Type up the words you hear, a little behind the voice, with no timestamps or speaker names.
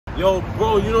Yo,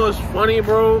 bro, you know what's funny,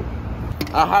 bro?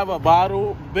 I have a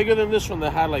bottle bigger than this one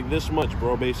that had like this much,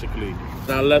 bro, basically.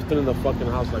 And I left it in the fucking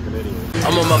house like an idiot.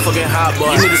 I'm on my fucking hot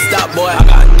boy. You need to stop, boy. I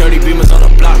got 30 beamers on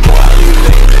the block, boy.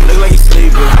 Look like he's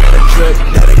sleeping. I got a trip,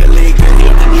 that nigga leaking. He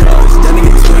on the drugs, that nigga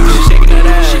tweaking. Shaking that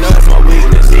ass, she know that's my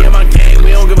weakness. See in my game,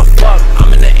 we don't give a fuck. I'm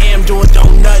in the AM doing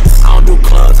donuts. I don't do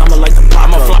clubs, I'ma like the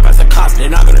pop. I'ma flop as a cops, they're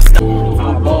not gonna stop.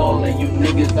 I'm ballin', you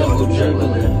niggas double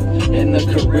dribbling. In the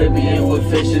Caribbean with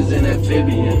fishes and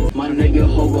amphibians. My nigga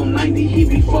Hogo 90, he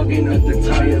be fucking up the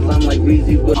tires. I'm like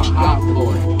Weezy with a hot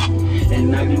boy.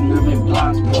 And now you living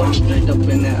blocks, boy. Drink up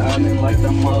in the island like the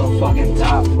motherfucking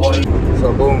top, boy.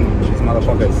 So boom, these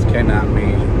motherfuckers kidnapped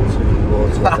me to go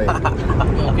to the lake.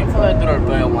 Yo, ¿qué fue dentro del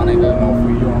peo, manica? No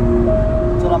fui yo.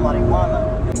 Esto es la marihuana.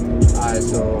 Alright,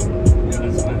 so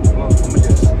I'ma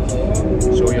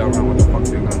just show y'all around what the fuck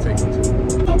they're gonna take me to.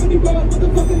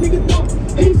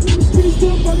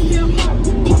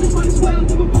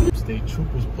 State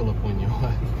troopers pull up on you.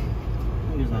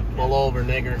 Pull over,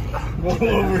 nigger. Pull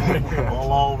over, nigger.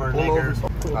 Pull over, nigger.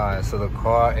 Alright, so the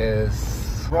car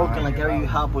is Broken like every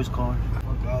Hot Boys car.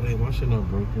 Fuck out of here, my shit not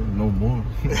broken. No more.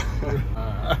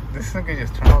 this nigga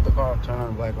just turn off the car, turn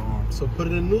it back on. So put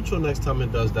it in neutral next time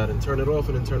it does that and turn it off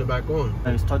and then turn it back on.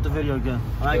 Hey, start the video again.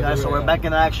 Alright guys, so we're back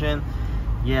in action.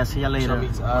 Yeah, see ya later.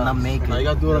 When I'm naked. Now you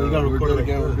gotta do it, you gotta record it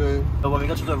again, we're good. So when we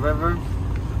go to the river,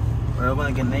 we're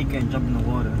gonna get naked and jump in the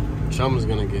water. Chum's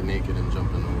gonna get naked and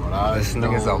jump in the water. This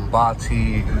nigga's a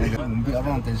body. Nigga, I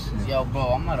want this shit. Yo,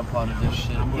 bro, I'm not a part of this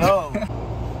shit. Yo.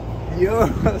 Yo.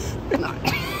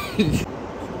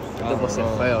 Te puse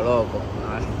feo, loco.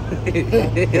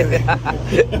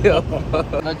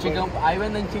 No, chicken, ahí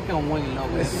venden chicken wing,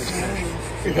 loco.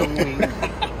 Chicken wing.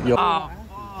 Yo. Ah,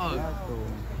 fuck.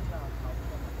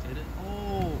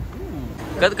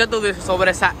 ¿Qué tú dices sobre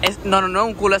esa? No,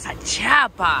 un culo, esa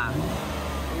chapa.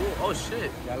 Oh shit.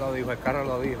 Ya lo dijo, el carro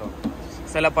lo dijo.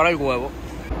 Se le paró el huevo.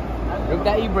 Look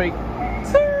that e-brake.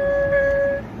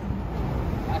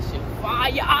 That shit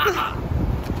fire.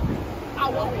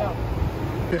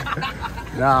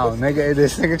 No, nigga,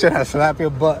 this nigga trying to slap your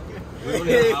butt. I'm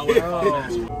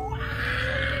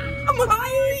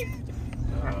high.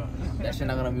 That shit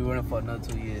not gonna be running for another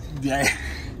 2 years. Yeah.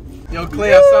 Yo,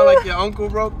 Clay, I sound like your uncle,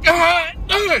 bro. God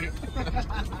damn it!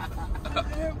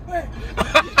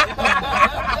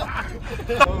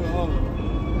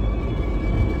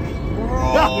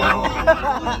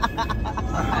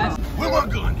 Where my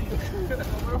gun? Where the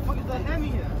fuck is that Hemi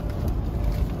here?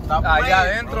 Stop Allá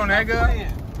playing, adentro, bro. nigga.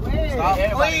 Stop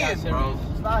playing, bro.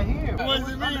 It's not here. It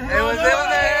wasn't me. It was on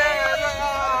the him.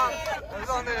 It was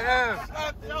on the him.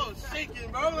 Yo, shaking,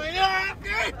 bro. Like, yeah,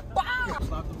 okay.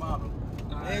 Stop the bottle.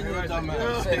 And you're a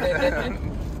dumbass.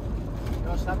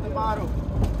 Yo, stop the bottle.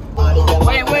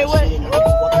 Wait.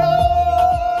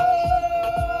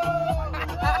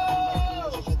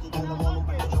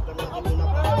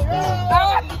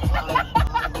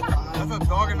 That's a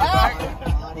dog in the back.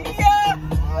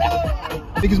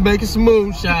 Niggas making some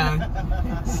moonshine.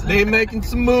 They making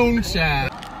some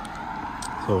moonshine.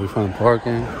 So we found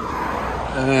parking.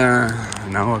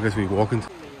 Now I guess we walking.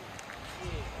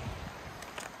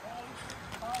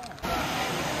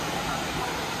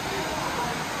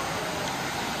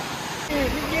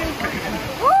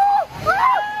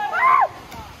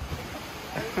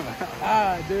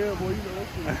 Ah, damn, boy, you know that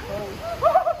shit is cold.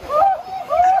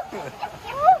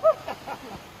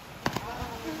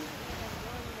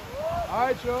 All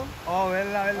right, yo. Oh,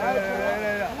 vela.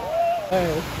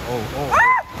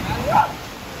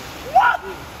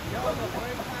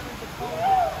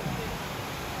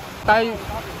 Está ahí.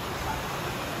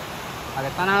 ¿A qué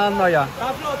está nadando allá?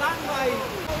 Está flotando ahí.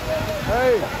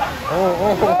 Hey.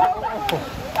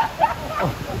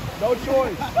 No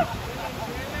choice.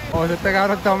 Oh, este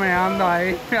cabrón está meando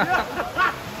ahí.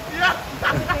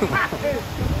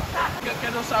 Que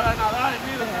no sabe nadar,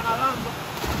 mira, está nadando.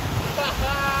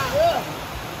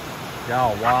 Ya,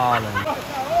 wow.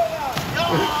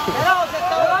 ¡Pero se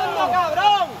está ahogando,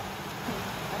 cabrón!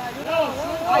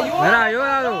 Mira,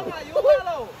 ayúdalo.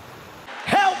 ¡Ayúdalo!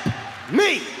 Help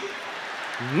me,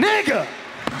 nigga!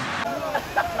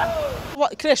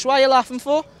 What, Chris? Why are you laughing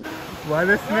for? Why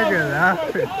this nigga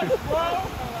laughing?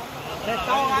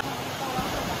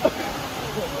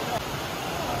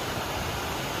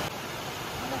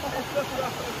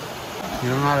 You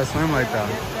don't know how to swim like that.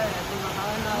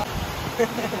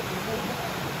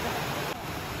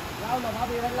 Pablo,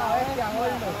 papi, eres la bestia,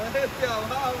 gordo. La bestia,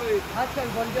 papi. Hacho,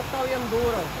 el gordo está bien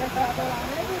duro. Rescato la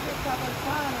neta y rescato el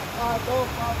pana. Ah, todos,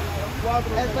 papi, los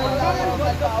cuatro. El gordo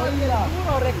está bien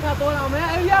duro. Rescato la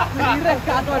media y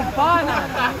rescato el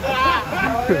pana.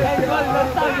 El gordo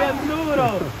está bien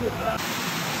duro.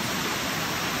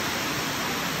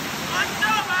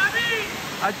 ¡Ancho, papi!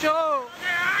 ¡Ancho!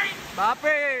 ¿Qué hay?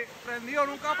 Papi, prendido,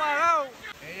 nunca apagado.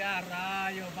 Ella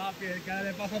rayo, papi, el que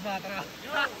le pasó para atrás.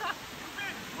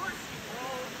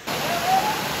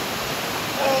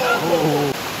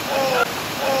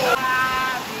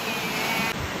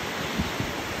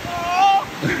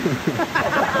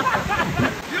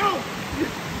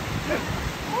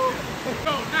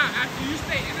 No, nah, after you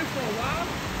stay in it for a while,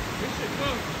 this shit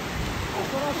goes. That's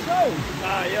what I say.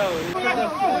 Nah, yo.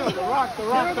 The rock.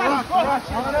 I'm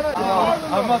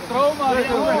gonna throw my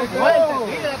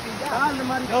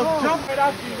Yo, jump it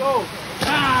out you go.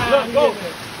 Look, go.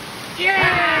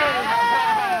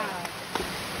 Yeah!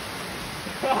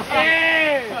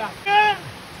 Yeah!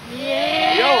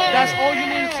 Yo, that's all you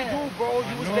need to do, bro.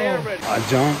 You was there already. I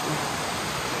jumped.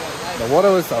 The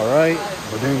water was alright,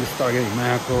 but then you start getting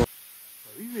mad cold.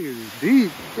 These niggas is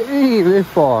deep. Dang, this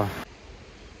far.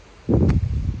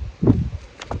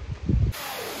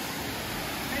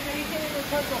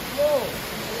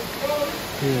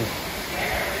 Yeah.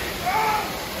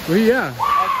 Where he at?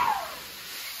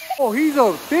 Oh, he's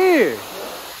up there.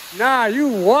 Nah, you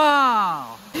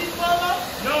wow. Deep, brother?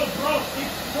 No, bro,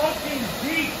 it's fucking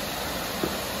deep.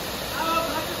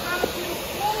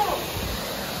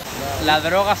 La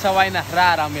droga, esa vaina es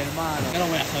rara, mi hermano. ¿Qué lo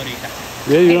voy a hacer ahorita?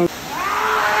 Yeah, you don't.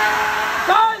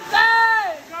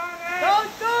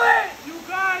 Don't do it! You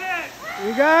got it!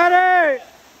 You got it!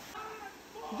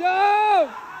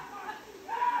 Jump!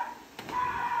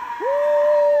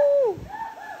 Woo!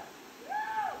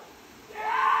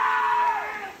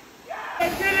 I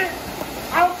did it!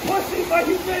 I'm pussy, but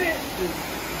he did it!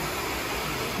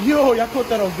 Yo, y'all caught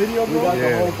that on video, bro? got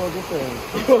the whole fucking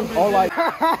thing. All like...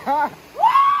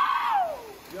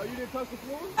 Yo, you didn't touch the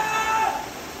floor?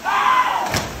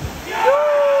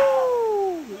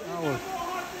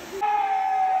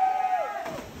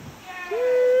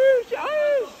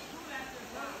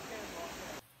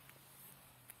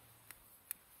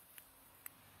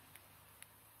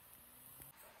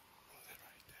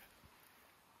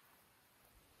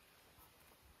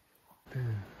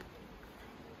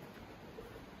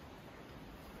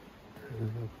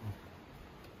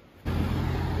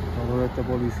 Ahora este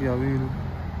policía vino.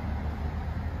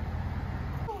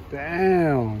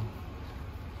 Damn.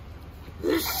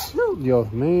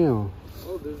 Dios mío.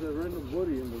 Oh, there's a random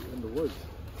body in the woods.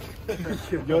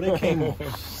 Yo, they came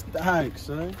stacked,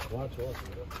 son. Watch.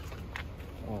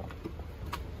 Oh.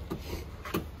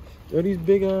 Yo, these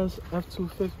big ass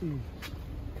F-250s.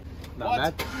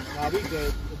 Nah, we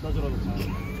good. It does it all the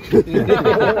time.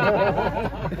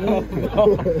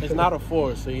 It's not a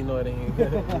Ford, so you know it ain't.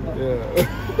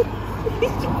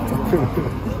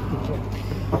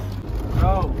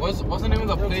 Bro, what's the name of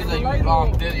the place that you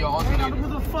did your alternator? Look at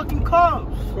the fucking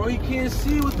cops. Bro, you can't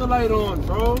see with the light on,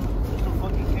 bro. You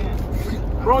fucking can't.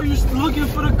 Bro, you looking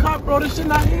for the cop, bro. This shit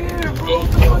not here, bro.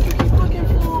 What the fuck you keep looking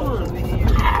for?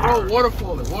 Bro,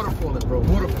 waterfalling, bro.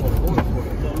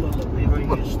 Waterfalling. Look, leave right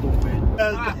here, stupid.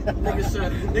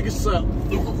 Nigga suck.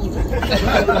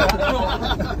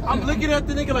 I'm looking at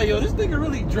the nigga like, yo, this nigga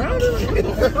really drowning?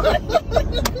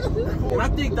 And I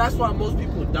think that's why most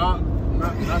people die.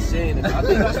 Not saying it. I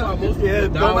think that's why most people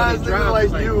die when they drown.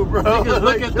 Like you, bro. Niggas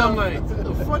look at them like,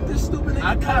 the fuck this stupid nigga?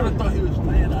 I kind of thought he was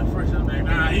playing at first. I'm like,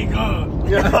 nah, he gone.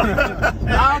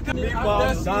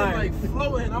 I'm like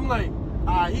floating. I'm like,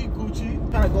 he Gucci.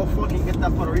 Gotta go fucking get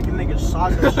that Puerto Rican nigga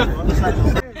soccer on the side of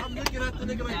the head. I'm looking at the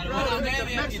nigga like, bro,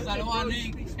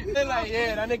 they're like,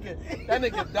 yeah, that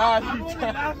nigga died.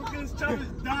 Africans trying to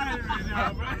die right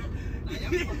now, bro.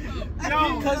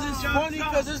 Because it's funny,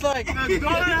 because it's like,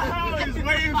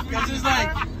 because it's like,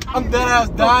 I'm dead ass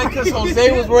dying because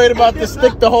Jose was worried about the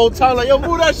stick the whole time. Like, yo,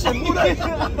 move that shit.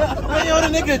 Man, yo, the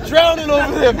nigga drowning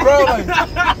over there, bro. Like,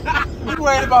 you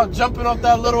worried about jumping off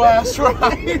that little ass rock.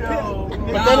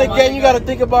 But then again, you got to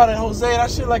think about it, Jose.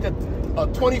 That shit like a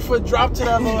 20-foot drop to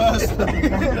that little ass.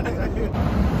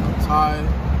 Tired,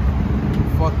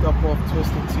 fucked up off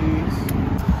Twisted Teas.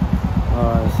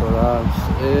 Alright, so that's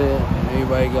it. And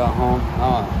everybody got home.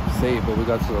 Not safe, but we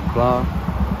got to the block.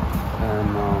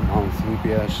 And I'm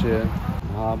sleepy as shit.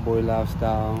 Hot boy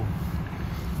lifestyle.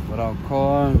 Without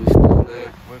car, we still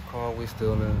live. With car, we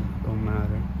still live. Don't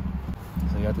matter.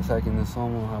 So ya te sabes quiénes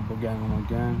somos. Hot boy gang on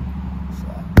gang.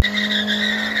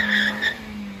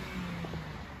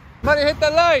 Somebody hit the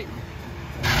light.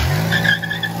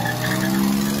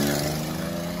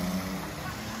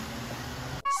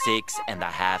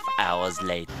 6.5 hours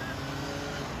later.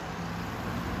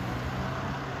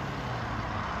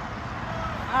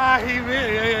 Ah, he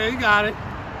got it.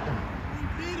 He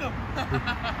beat him.